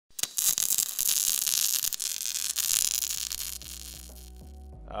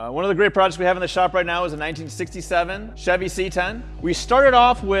One of the great projects we have in the shop right now is a 1967 Chevy C10. We started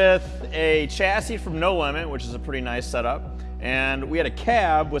off with a chassis from No Limit, which is a pretty nice setup, and we had a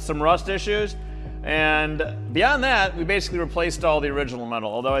cab with some rust issues, and beyond that, we basically replaced all the original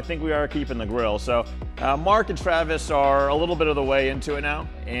metal, although I think we are keeping the grille. So Mark and Travis are a little bit of the way into it now,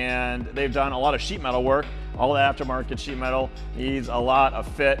 and they've done a lot of sheet metal work. All the aftermarket sheet metal needs a lot of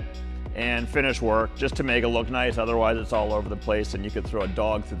fit and finish work just to make it look nice. Otherwise it's all over the place and you could throw a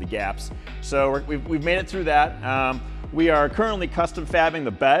dog through the gaps. So we've made it through that. We are currently custom fabbing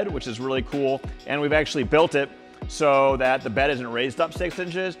the bed, which is really cool, and we've actually built it so that the bed isn't raised up 6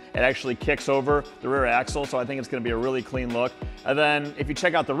 inches. It actually kicks over the rear axle, so I think it's going to be a really clean look. And then if you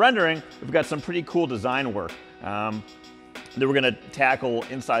check out the rendering, we've got some pretty cool design work that we're going to tackle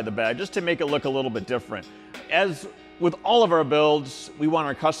inside the bed just to make it look a little bit different. As with all of our builds, we want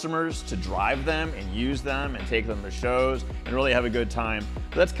our customers to drive them and use them and take them to shows and really have a good time.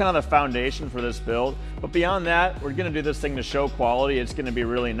 So that's kind of the foundation for this build. But beyond that, we're gonna do this thing to show quality. It's gonna be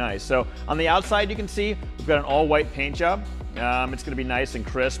really nice. So on the outside, you can see we've got an all white paint job. It's gonna be nice and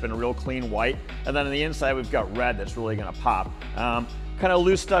crisp and a real clean white. And then on the inside, we've got red that's really gonna pop. Kind of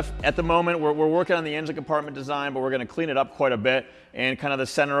loose stuff at the moment. We're working on the engine compartment design, but we're going to clean it up quite a bit. And kind of the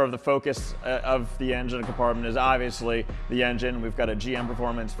center of the focus of the engine compartment is obviously the engine. We've got a GM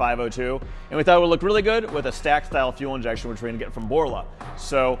Performance 502, and we thought it would look really good with a stack style fuel injection, which we're going to get from Borla.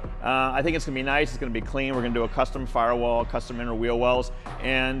 So I think it's going to be nice. It's going to be clean. We're going to do a custom firewall, custom inner wheel wells,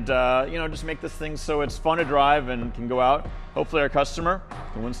 and you know, just make this thing so it's fun to drive and can go out. Hopefully our customer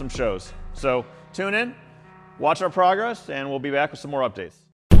can win some shows. So tune in. Watch our progress, and we'll be back with some more updates.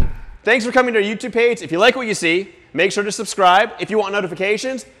 Thanks for coming to our YouTube page. If you like what you see, make sure to subscribe. If you want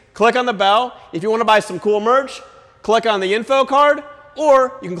notifications, click on the bell. If you want to buy some cool merch, click on the info card,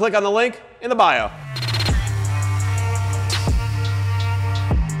 or you can click on the link in the bio.